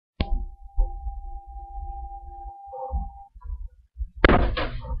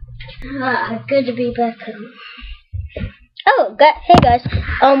Good to be back. Hey guys,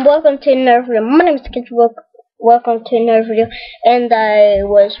 welcome to another video. My name is Kid. Welcome to another video. And I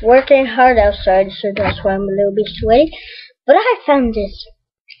was working hard outside, so that's why I'm a little bit sweaty. But I found this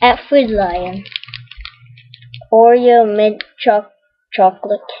at Food Lion. Oreo mint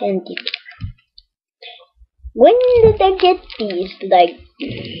chocolate candy. When did I get these? Like,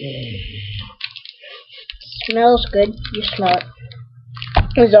 smells good. You smell it.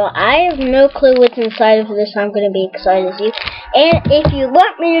 So I have no clue what's inside of this. I'm gonna be excited to see. And if you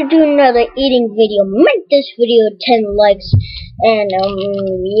want me to do another eating video, make this video 10 likes. And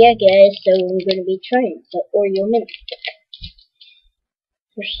yeah guys, so I'm gonna be trying the Oreo mint.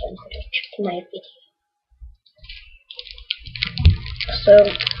 First I'm gonna check my video. So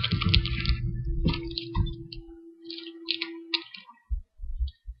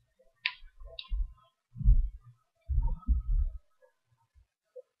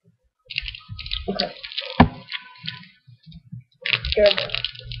okay. Here we go.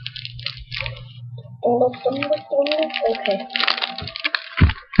 Okay.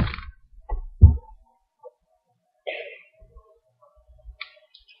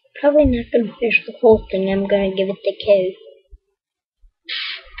 Probably not gonna finish the whole thing. I'm gonna give it the K.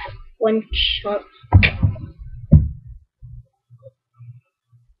 One chunk.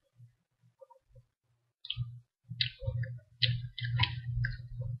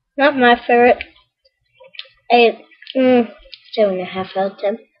 Not my favorite. 7.5 out of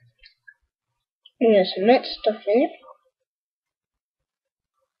 10. And there's some mint stuff in it.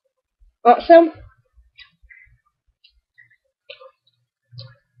 Want some?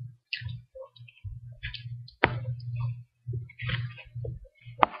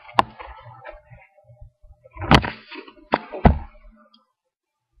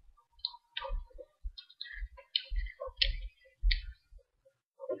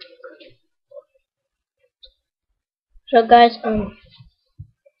 So guys,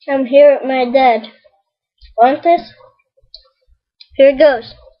 I'm here with my dad. Want this? Here it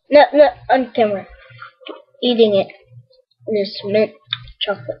goes. No, on camera. Eating it. This mint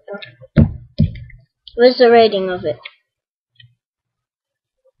chocolate bar. What's the rating of it?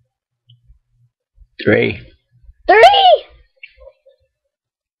 3. 3!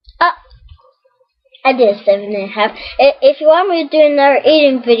 I did 7.5. If you want me to do another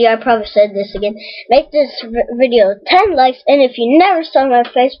eating video, I probably said this again. Make this video 10 likes, and if you never saw my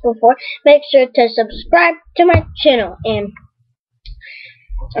face before, make sure to subscribe to my channel. And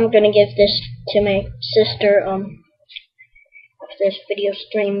I'm gonna give this to my sister. If this video's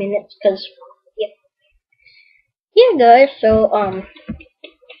 3 minutes, cause yeah, guys. So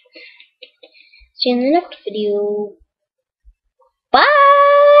see you in the next video. Bye.